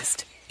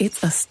forest.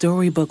 It's a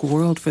storybook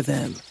world for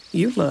them.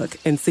 You look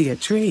and see a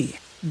tree.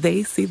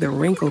 They see the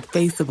wrinkled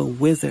face of a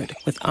wizard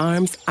with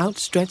arms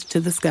outstretched to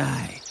the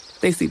sky.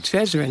 They see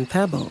treasure in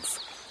pebbles.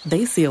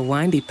 They see a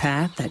windy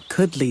path that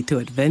could lead to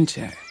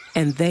adventure.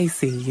 And they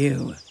see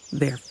you,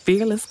 their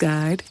fearless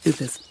guide through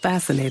this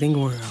fascinating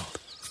world.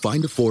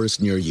 Find a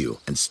forest near you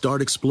and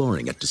start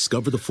exploring at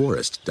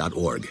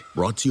discovertheforest.org.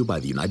 Brought to you by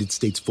the United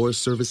States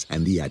Forest Service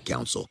and the Ad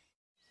Council.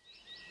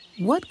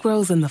 What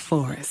grows in the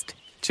forest?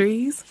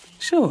 Trees?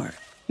 Sure.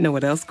 Know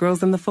what else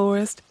grows in the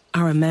forest?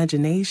 Our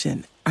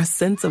imagination, our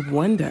sense of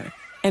wonder,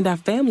 and our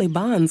family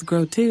bonds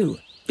grow too.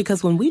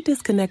 Because when we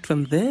disconnect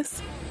from this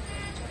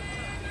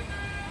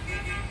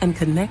and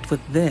connect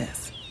with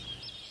this,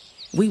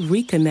 we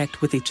reconnect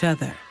with each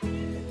other.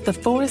 The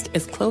forest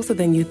is closer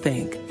than you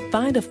think.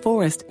 Find a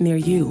forest near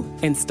you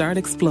and start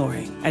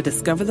exploring at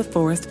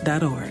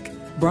discovertheforest.org.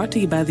 Brought to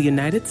you by the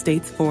United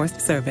States Forest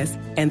Service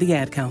and the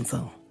Ad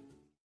Council.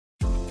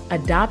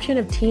 Adoption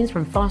of teens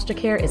from foster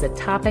care is a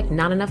topic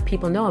not enough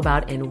people know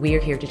about, and we're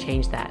here to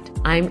change that.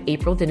 I'm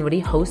April Dinwiddie,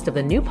 host of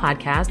the new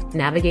podcast,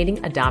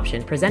 Navigating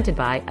Adoption, presented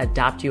by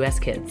Adopt US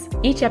Kids.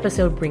 Each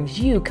episode brings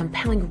you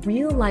compelling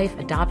real-life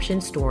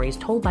adoption stories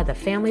told by the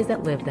families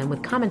that live them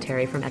with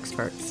commentary from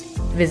experts.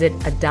 Visit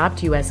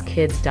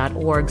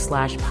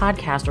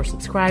adoptuskids.org/podcast or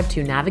subscribe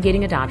to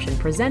Navigating Adoption,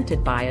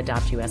 presented by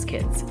Adopt US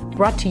Kids.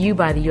 Brought to you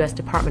by the U.S.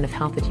 Department of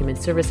Health and Human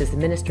Services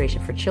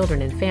Administration for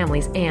Children and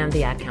Families and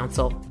the Ad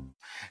Council.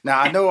 Now,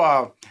 I know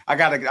I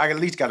at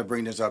least got to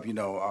bring this up.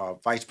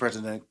 Vice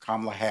President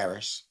Kamala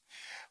Harris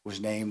was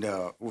named,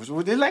 was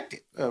elected.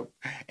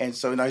 And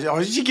so,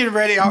 she getting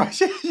ready. Will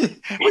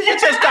you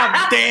just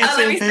stop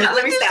dancing?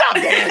 Let me stop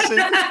dancing.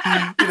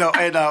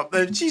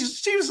 And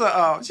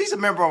she's a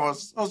member of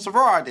a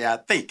sorority, I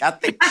think.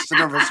 She's a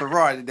member of a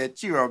sorority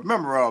that you're a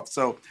member of.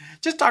 So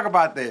just talk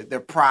about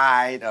the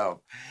pride of,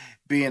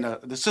 being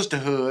the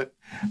sisterhood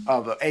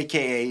of the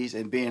AKAs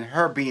and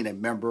being a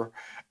member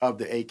of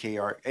the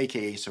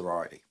AKA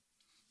sorority?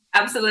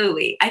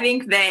 Absolutely. I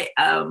think that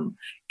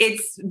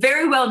it's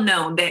very well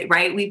known that,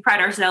 right, we pride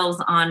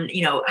ourselves on,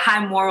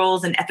 high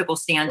morals and ethical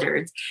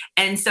standards.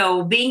 And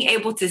so being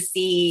able to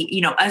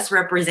see, us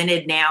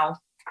represented now,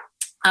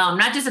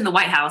 not just in the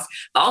White House,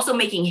 but also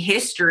making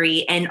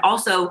history and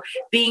also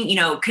being,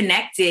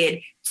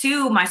 connected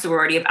to my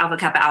sorority of Alpha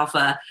Kappa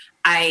Alpha,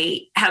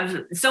 I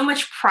have so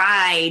much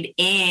pride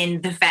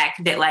in the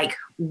fact that, like,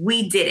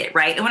 we did it,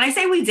 right? And when I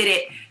say we did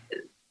it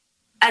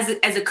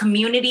as a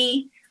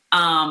community,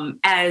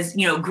 as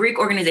Greek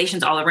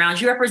organizations all around,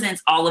 she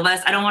represents all of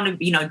us. I don't want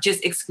to,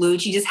 just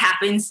exclude. She just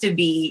happens to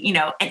be,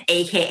 an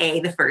AKA,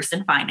 the first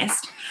and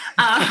finest.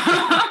 But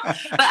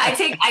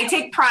I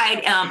take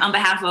pride on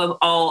behalf of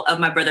all of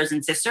my brothers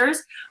and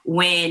sisters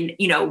when,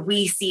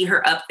 we see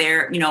her up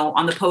there,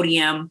 on the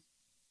podium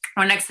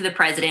or next to the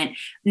president,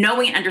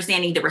 knowing and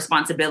understanding the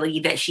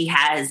responsibility that she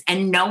has,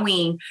 and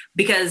knowing,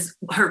 because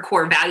her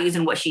core values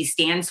and what she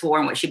stands for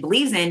and what she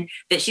believes in,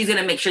 that she's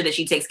going to make sure that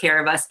she takes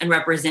care of us and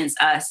represents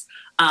us,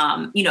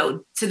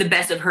 to the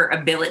best of her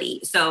ability.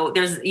 So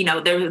there's,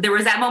 there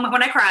was that moment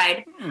when I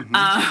cried,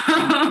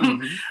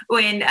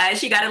 when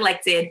she got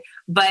elected,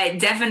 but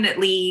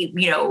definitely,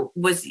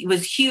 was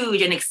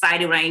huge and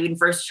excited when I even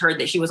first heard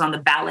that she was on the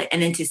ballot.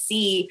 And then to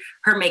see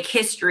her make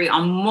history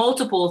on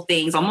multiple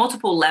things, on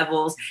multiple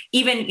levels,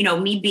 even,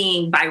 me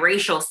being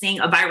biracial, seeing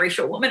a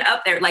biracial woman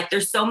up there, like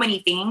there's so many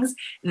things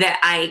that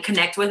I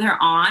connect with her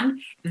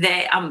on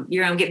that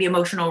you're going to get me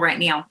emotional right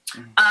now.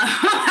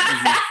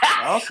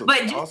 Awesome.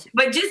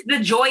 But just the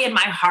joy in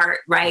my heart,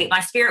 right?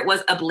 My spirit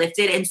was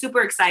uplifted and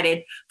super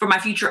excited for my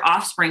future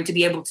offspring to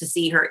be able to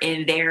see her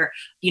in there,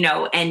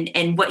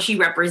 and what she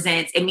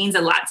represents. It means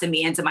a lot to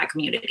me and to my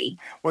community.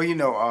 Well,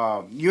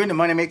 you're in the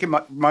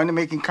money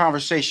making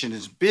conversation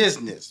is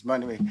business,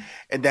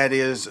 and that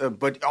is,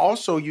 but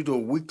also you do a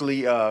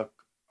weekly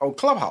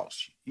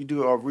Clubhouse. You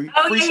do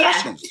free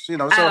sessions, So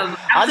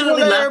I just want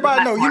to let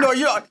everybody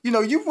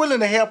know, you're willing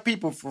to help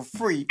people for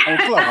free on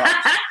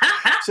Clubhouse.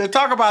 So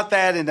talk about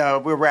that, and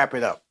we'll wrap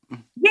it up.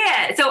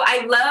 Yeah. So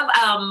I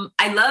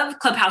love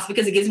Clubhouse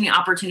because it gives me an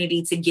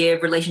opportunity to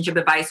give relationship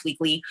advice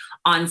weekly.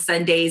 On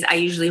Sundays, I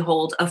usually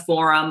hold a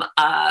forum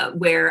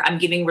where I'm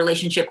giving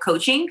relationship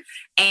coaching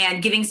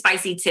and giving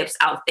spicy tips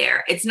out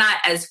there. It's not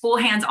as full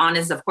hands-on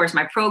as, of course,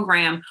 my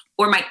program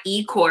or my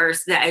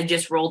e-course that I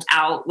just rolled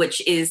out,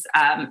 which is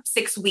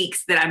 6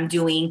 weeks that I'm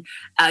doing,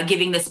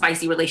 giving the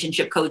spicy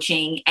relationship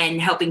coaching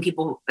and helping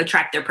people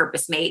attract their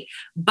purpose mate.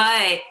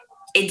 But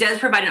it does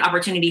provide an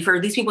opportunity for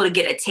these people to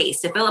get a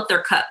taste, to fill up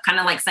their cup, kind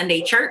of like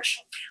Sunday church.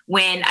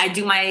 When I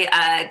do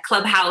my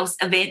Clubhouse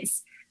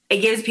events,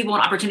 it gives people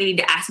an opportunity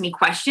to ask me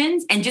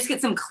questions and just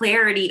get some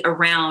clarity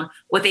around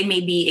what they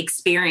may be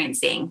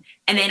experiencing.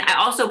 And then I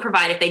also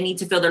provide, if they need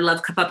to fill their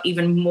love cup up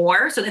even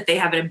more so that they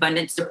have an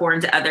abundance to pour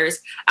into others,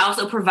 I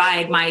also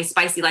provide my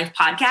Spicy Life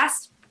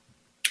podcast,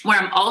 where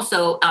I'm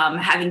also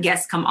having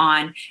guests come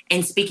on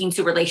and speaking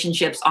to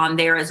relationships on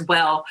there as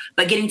well,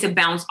 but getting to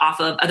bounce off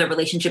of other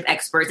relationship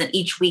experts. And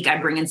each week I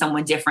bring in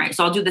someone different.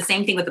 So I'll do the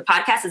same thing with the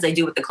podcast as I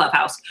do with the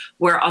Clubhouse,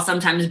 where I'll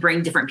sometimes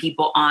bring different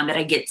people on that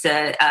I get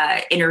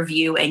to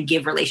interview and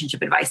give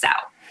relationship advice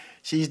out.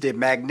 She's the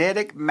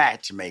magnetic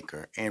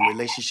matchmaker and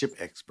relationship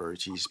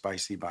expert. She's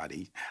Spicy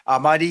Madi,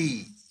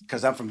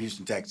 because I'm from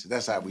Houston, Texas.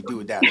 That's how we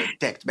do it down there,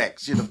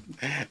 Tex-Mex,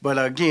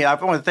 But again, I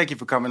want to thank you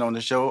for coming on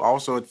the show.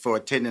 Also for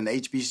attending the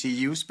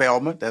HBCU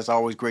Spelman. That's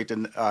always great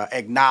to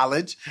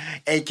acknowledge.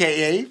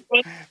 AKA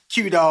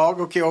Q-Dog,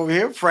 okay, over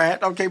here.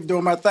 Frat, okay,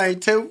 doing my thing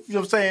too. You know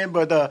what I'm saying?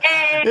 But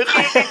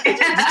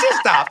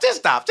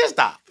just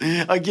stop.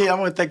 Again, I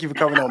want to thank you for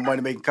coming on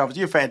Money Making Conference.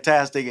 You're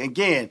fantastic.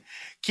 Again,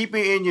 keep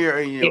it in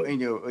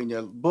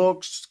your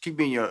books.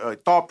 Keep it in your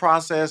thought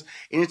process.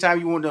 Anytime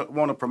you want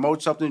to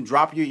promote something,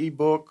 drop your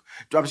ebook.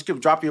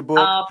 Drop your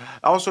book.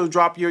 Also,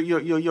 drop your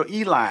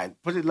e-line.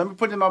 Let me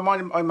put it in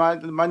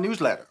my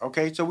newsletter.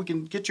 Okay, so we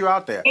can get you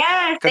out there.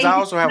 Yes, because I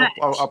also have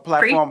a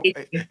platform,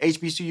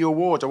 HBCU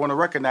Awards. I want to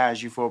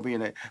recognize you for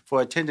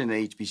attending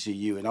the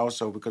HBCU, and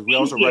also because we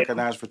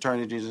recognize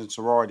fraternities and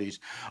sororities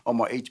on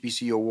my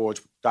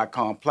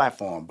HBCUawards.com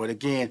platform. But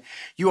again,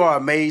 you are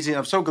amazing.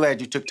 I'm so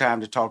glad you took time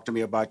to talk to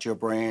me about your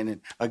brand.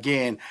 And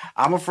again,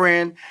 I'm a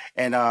friend.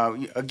 And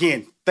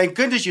again, thank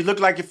goodness you look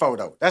like your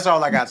photo. That's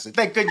all I got to say.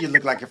 Thank goodness you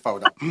look like your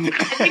photo.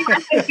 I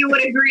think you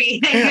would agree.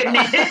 Thank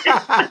goodness.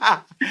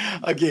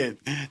 Again,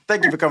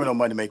 thank you for coming on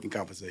Money Making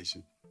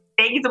Conversation.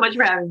 Thank you so much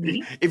for having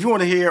me. If you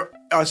want to hear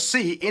or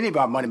see any of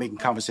our Money Making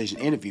Conversation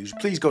interviews,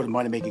 please go to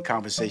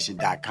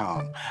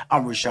moneymakingconversation.com.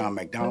 I'm Rushion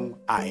McDonald.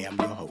 I am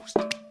your host.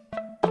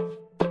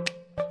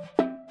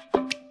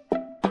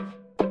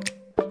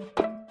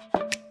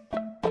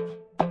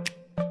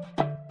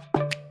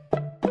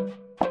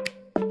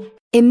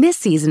 In this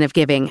season of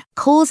giving,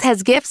 Kohl's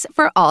has gifts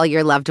for all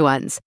your loved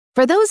ones.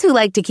 For those who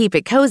like to keep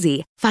it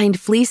cozy, find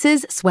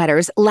fleeces,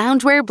 sweaters,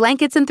 loungewear,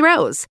 blankets, and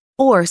throws.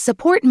 Or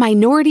support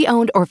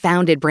minority-owned or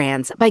founded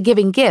brands by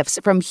giving gifts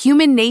from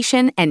Human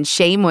Nation and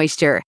Shea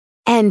Moisture.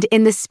 And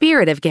in the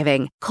spirit of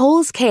giving,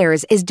 Kohl's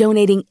Cares is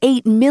donating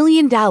 $8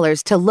 million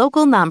to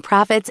local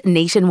nonprofits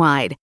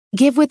nationwide.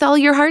 Give with all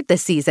your heart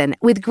this season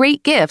with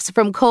great gifts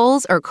from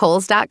Kohl's or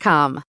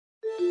Kohls.com.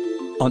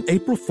 On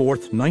April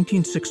 4th,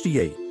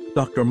 1968,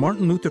 Dr.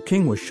 Martin Luther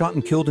King was shot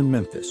and killed in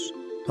Memphis.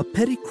 A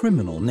petty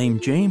criminal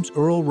named James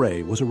Earl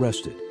Ray was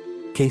arrested.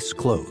 Case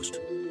closed.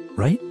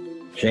 Right?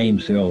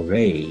 James Earl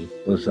Ray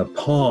was a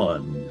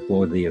pawn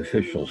for the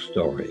official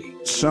story.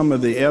 Some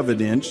of the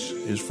evidence,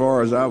 as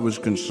far as I was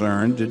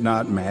concerned, did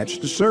not match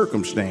the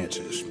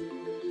circumstances.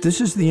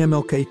 This is the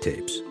MLK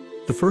tapes.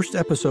 The first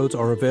episodes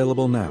are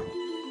available now.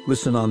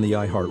 Listen on the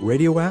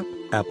iHeartRadio app,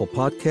 Apple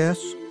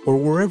Podcasts, or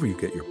wherever you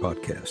get your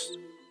podcasts.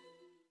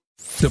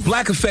 The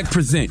Black Effect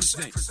Presents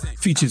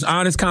features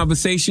honest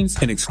conversations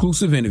and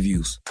exclusive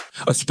interviews.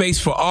 A space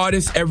for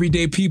artists,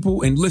 everyday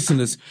people, and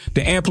listeners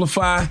to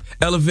amplify,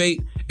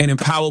 elevate, and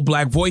empower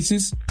Black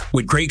voices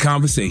with great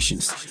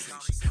conversations.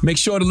 Make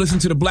sure to listen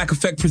to the Black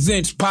Effect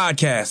Presents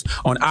podcast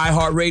on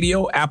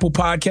iHeartRadio, Apple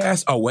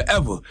Podcasts, or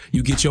wherever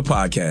you get your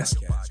podcasts.